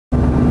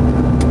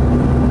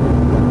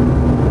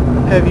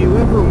Have you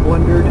ever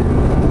wondered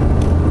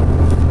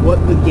what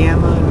the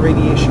gamma and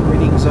radiation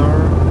readings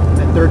are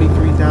at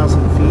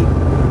 33,000 feet?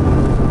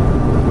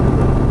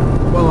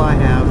 Well, I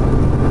have.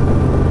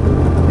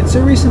 And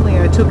so recently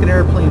I took an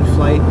airplane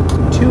flight,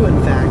 two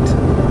in fact,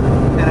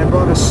 and I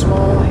brought a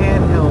small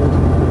handheld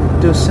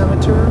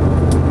dosimeter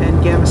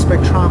and gamma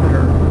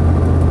spectrometer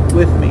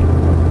with me.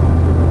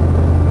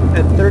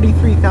 At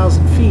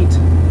 33,000 feet,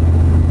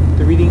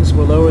 the readings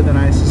were lower than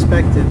I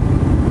suspected.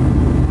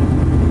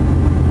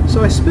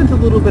 So I spent a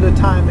little bit of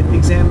time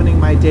examining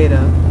my data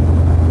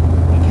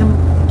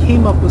and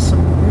came up with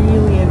some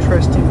really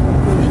interesting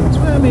conclusions.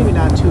 Well, maybe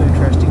not too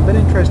interesting, but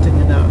interesting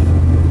enough.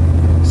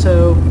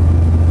 So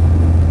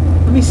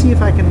let me see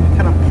if I can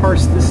kind of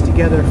parse this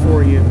together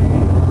for you.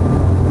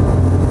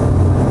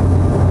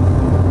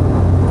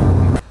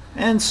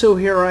 And so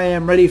here I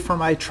am, ready for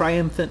my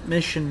triumphant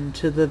mission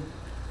to the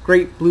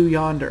great blue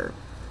yonder.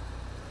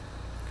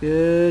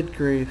 Good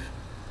grief.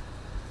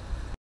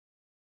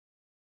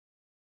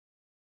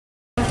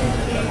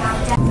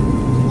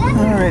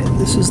 Alright,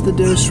 this is the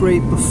dose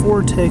rate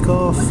before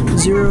takeoff,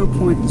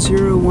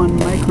 0.01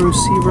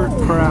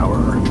 microsievert per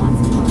hour.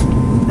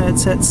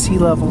 That's at sea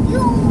level.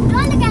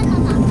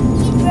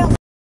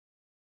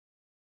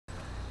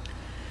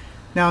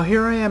 Now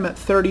here I am at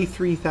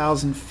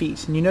 33,000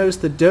 feet, and you notice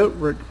the dose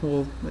rate,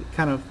 well, it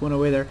kind of went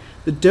away there.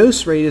 The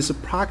dose rate is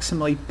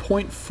approximately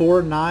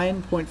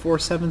 0.49,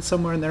 0.47,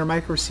 somewhere in there,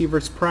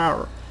 microsieverts per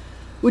hour,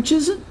 which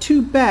isn't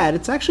too bad.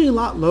 It's actually a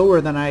lot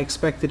lower than I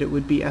expected it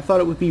would be. I thought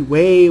it would be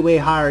way, way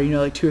higher, you know,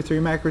 like 2 or 3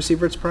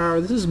 microsieverts per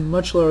hour. This is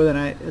much lower than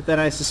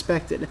I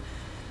suspected.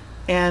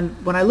 And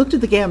when I looked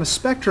at the gamma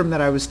spectrum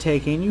that I was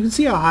taking, you can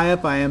see how high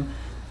up I am.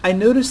 I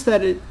noticed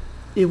that it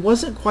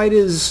wasn't quite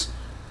as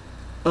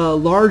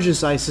large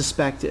as I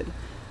suspected.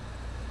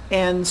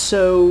 And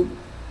so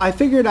I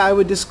figured I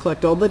would just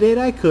collect all the data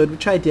I could,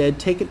 which I did,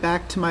 take it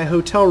back to my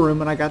hotel room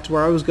when I got to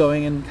where I was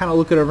going and kind of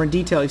look it over in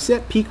detail. You see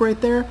that peak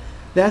right there?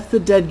 That's the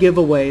dead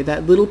giveaway,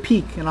 that little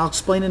peak, and I'll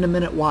explain in a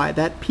minute why.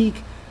 That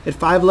peak at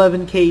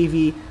 511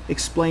 keV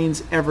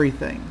explains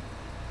everything.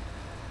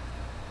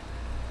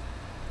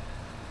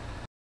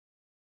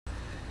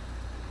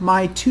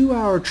 My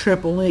 2-hour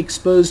trip only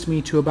exposed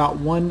me to about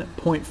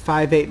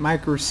 1.58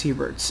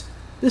 microsieverts.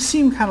 This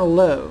seemed kind of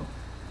low,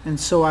 and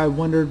so I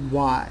wondered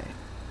why.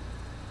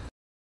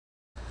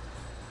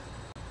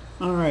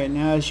 Alright,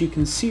 now as you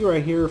can see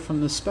right here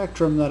from the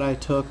spectrum that I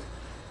took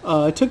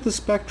the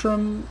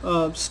spectrum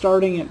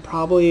starting at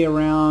probably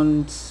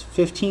around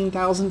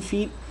 15,000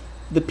 feet.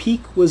 The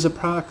peak was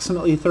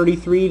approximately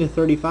 33 to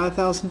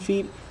 35,000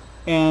 feet,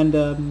 and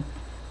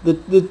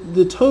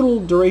the total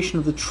duration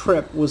of the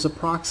trip was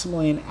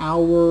approximately an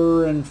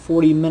hour and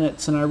 40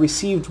 minutes, and I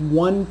received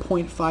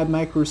 1.5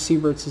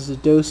 microsieverts as a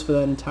dose for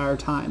that entire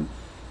time,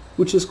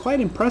 which is quite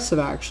impressive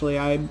actually.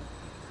 I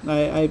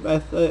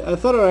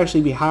thought it would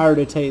actually be higher,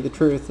 to tell you the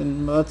truth,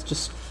 and that's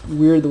just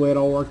weird the way it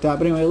all worked out.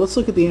 But anyway, let's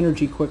look at the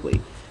energy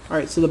quickly.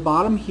 Alright, so the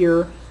bottom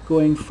here,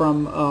 going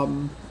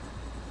from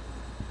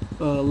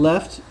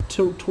left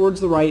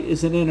towards the right,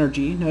 is an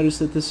energy. Notice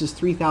that this is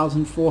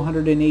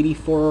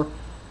 3,484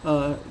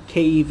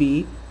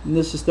 keV, and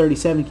this is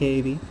 37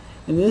 keV,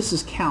 and this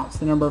is counts,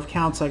 the number of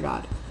counts I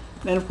got.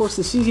 And of course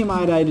the cesium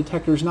iodide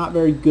detector is not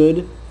very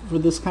good for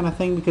this kind of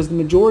thing, because the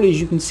majority,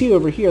 as you can see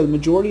over here, the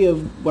majority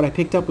of what I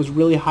picked up was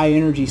really high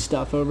energy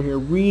stuff over here,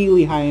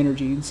 really high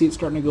energy. You can see it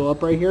starting to go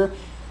up right here,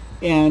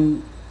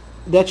 and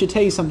that should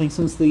tell you something,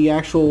 since the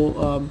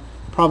actual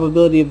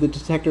probability of the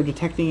detector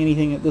detecting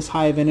anything at this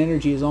high of an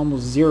energy is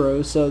almost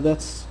 0, so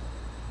that's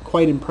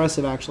quite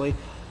impressive actually.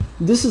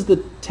 This is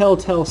the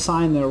telltale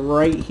sign there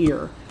right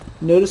here.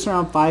 Notice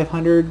around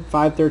 500,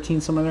 513,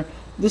 somewhere there.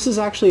 This is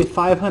actually a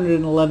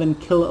 511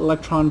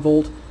 kiloelectron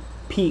volt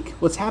peak.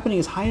 What's happening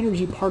is high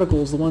energy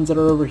particles, the ones that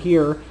are over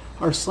here,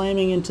 are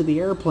slamming into the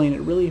airplane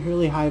at really,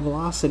 really high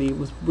velocity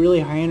with really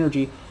high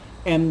energy,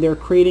 and they're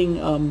creating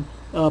a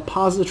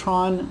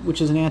positron,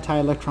 which is an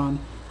anti-electron,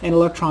 and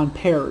electron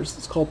pairs.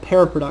 It's called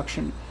pair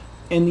production.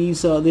 And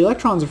these the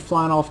electrons are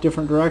flying off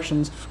different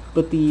directions,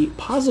 but the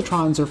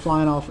positrons are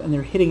flying off and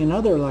they're hitting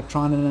another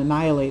electron and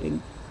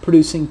annihilating,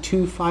 producing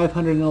 2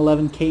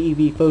 511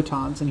 keV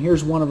photons. And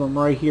here's one of them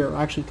right here.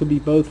 Actually, it could be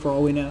both for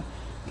all we know.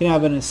 You can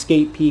have an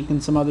escape peak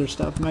and some other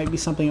stuff. It might be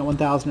something at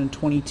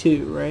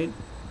 1022, right?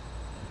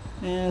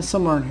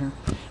 Somewhere in here.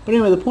 But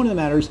anyway, the point of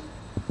the matter is,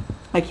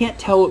 I can't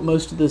tell what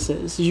most of this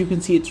is. As you can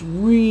see, it's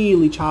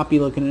really choppy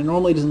looking. It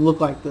normally doesn't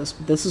look like this,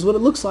 but this is what it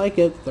looks like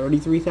at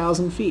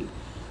 33,000 feet.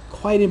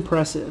 Quite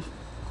impressive.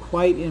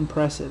 Quite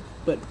impressive.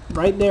 But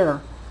right there,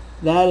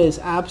 that is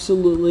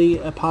absolutely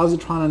a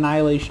positron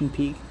annihilation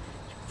peak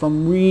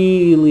from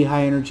really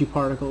high energy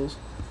particles.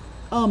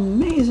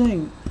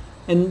 Amazing!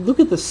 And look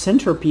at the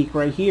center peak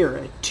right here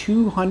at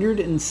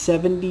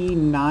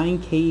 279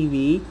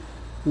 keV.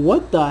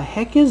 What the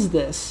heck is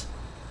this?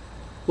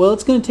 Well,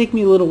 it's going to take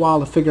me a little while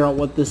to figure out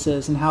what this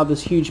is and how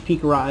this huge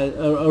peak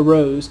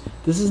arose.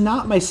 This is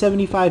not my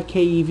 75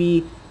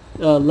 keV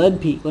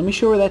lead peak. Let me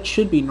show where that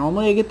should be.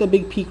 Normally I get the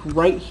big peak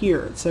right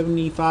here at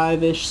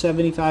 75-ish,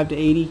 75 to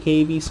 80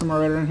 kV,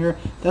 somewhere right around here.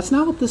 That's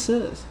not what this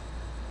is.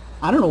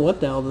 I don't know what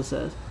the hell this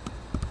is.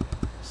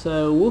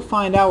 So we'll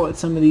find out what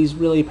some of these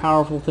really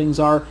powerful things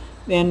are.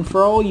 And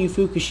for all you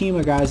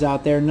Fukushima guys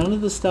out there, none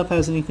of this stuff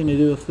has anything to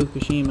do with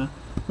Fukushima.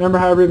 Remember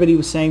how everybody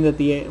was saying that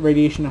the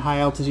radiation at high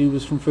altitude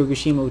was from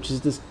Fukushima, which is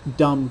just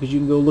dumb, because you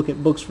can go look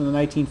at books from the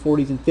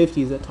 1940s and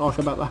 50s that talk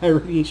about the high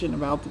radiation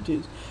of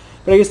altitudes.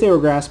 But I guess they were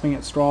grasping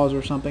at straws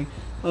or something.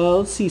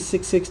 Let's see,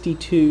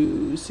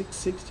 662.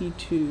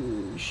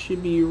 662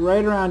 should be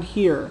right around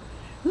here.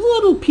 There's a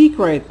little peak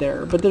right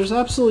there, but there's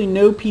absolutely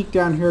no peak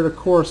down here to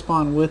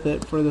correspond with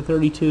it for the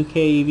 32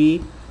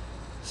 keV.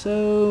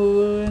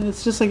 So, and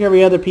it's just like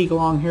every other peak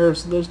along here,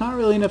 so there's not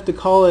really enough to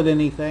call it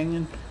anything.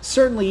 And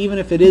certainly even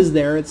if it is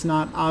there, it's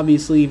not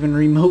obviously even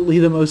remotely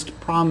the most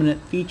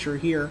prominent feature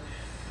here.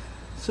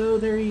 So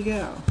there you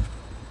go.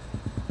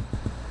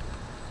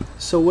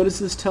 So what does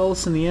this tell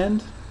us in the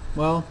end?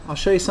 Well, I'll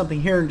show you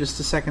something here in just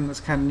a second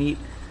that's kind of neat.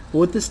 But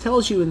what this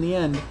tells you in the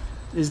end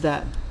is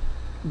that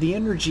the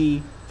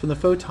energy from the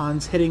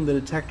photons hitting the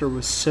detector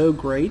was so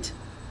great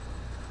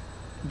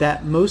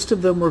that most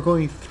of them were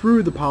going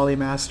through the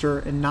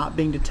Polimaster and not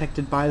being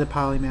detected by the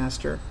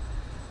Polimaster.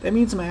 That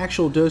means my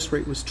actual dose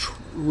rate was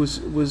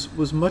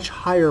much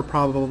higher,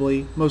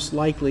 probably, most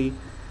likely,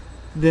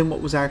 than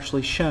what was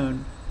actually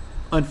shown,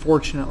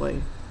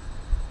 unfortunately.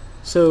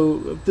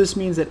 So this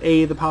means that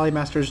A, the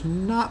Polimaster is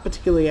not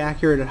particularly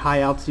accurate at high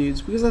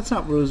altitudes, because that's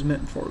not what it was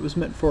meant for. It was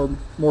meant for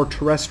more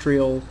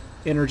terrestrial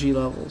energy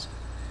levels.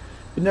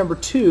 But number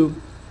two,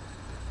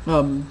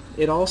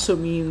 it also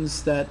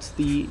means that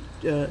the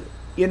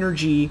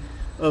energy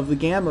of the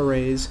gamma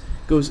rays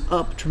goes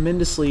up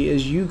tremendously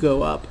as you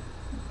go up.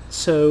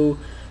 So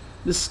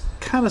this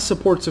kind of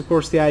supports, of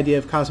course, the idea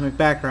of cosmic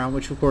background,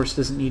 which of course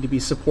doesn't need to be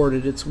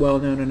supported. It's well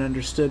known and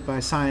understood by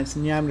science.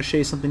 And yeah, I'm going to show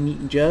you something neat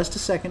in just a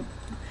second.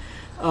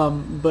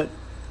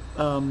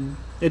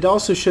 It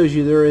also shows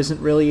you there isn't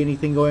really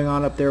anything going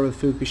on up there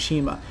with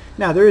Fukushima.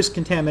 Now, there is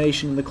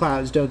contamination in the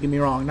clouds, don't get me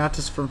wrong, not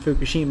just from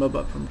Fukushima,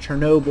 but from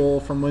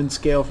Chernobyl, from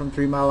Windscale, from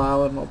 3 Mile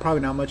Island. Well,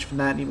 probably not much from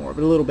that anymore,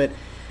 but a little bit.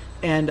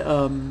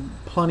 And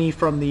plenty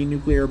from the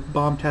nuclear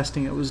bomb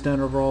testing that was done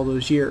over all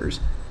those years.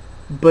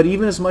 But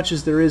even as much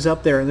as there is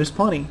up there, and there's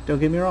plenty, don't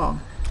get me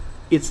wrong,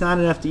 it's not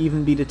enough to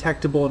even be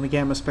detectable in a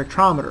gamma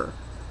spectrometer.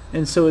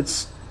 And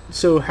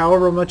so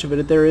however much of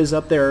it there is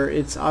up there,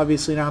 it's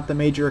obviously not the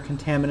major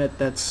contaminant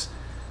that's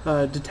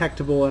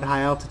detectable at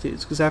high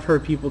altitudes, because I've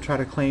heard people try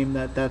to claim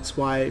that that's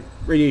why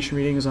radiation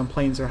readings on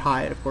planes are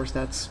high. Of course,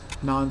 that's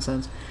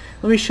nonsense.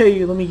 Let me show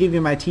you, let me give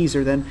you my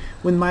teaser then.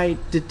 When my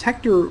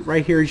detector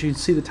right here, as you can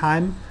see the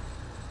time,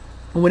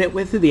 when it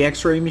went through the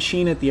x-ray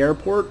machine at the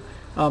airport,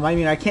 I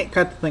mean, I can't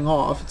cut the thing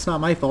off. It's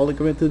not my fault. It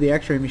went through the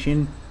x-ray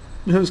machine.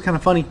 It was kind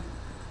of funny.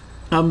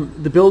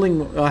 The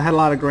building had a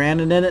lot of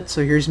granite in it,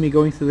 so here's me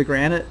going through the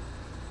granite.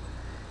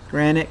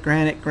 Granite,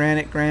 granite,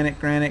 granite, granite,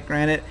 granite,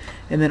 granite.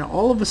 And then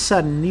all of a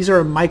sudden, these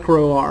are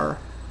micro R.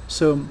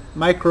 So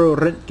micro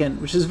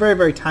Röntgen, which is a very,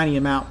 very tiny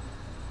amount.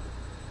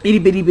 Itty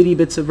bitty bitty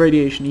bits of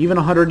radiation. Even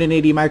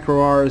 180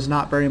 micro R is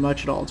not very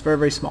much at all. It's very,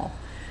 very small.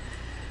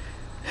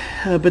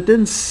 But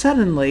then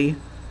suddenly,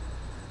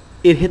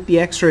 it hit the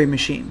x-ray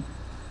machine.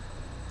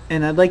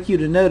 And I'd like you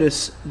to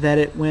notice that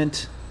it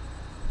went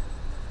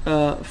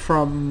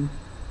from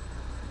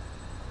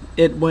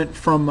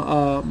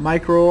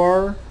micro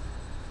R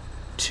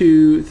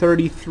to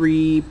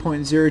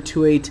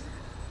 33.028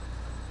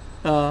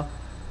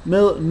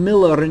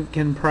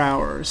 milliröntgen per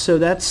hour. So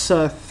that's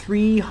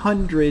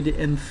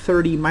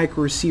 330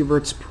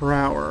 microsieverts per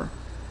hour.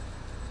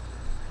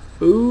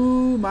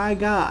 Oh my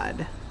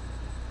God.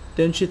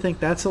 Don't you think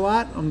that's a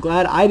lot? I'm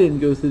glad I didn't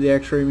go through the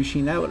x-ray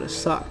machine. That would have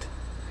sucked.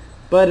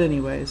 But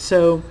anyway,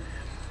 so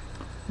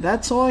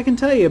that's all I can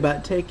tell you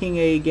about taking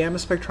a gamma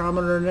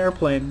spectrometer in an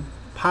airplane.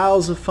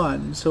 Piles of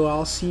fun. So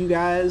I'll see you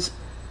guys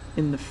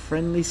in the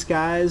friendly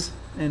skies,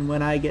 and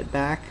when I get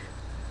back,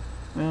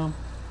 well,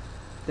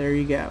 there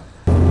you go.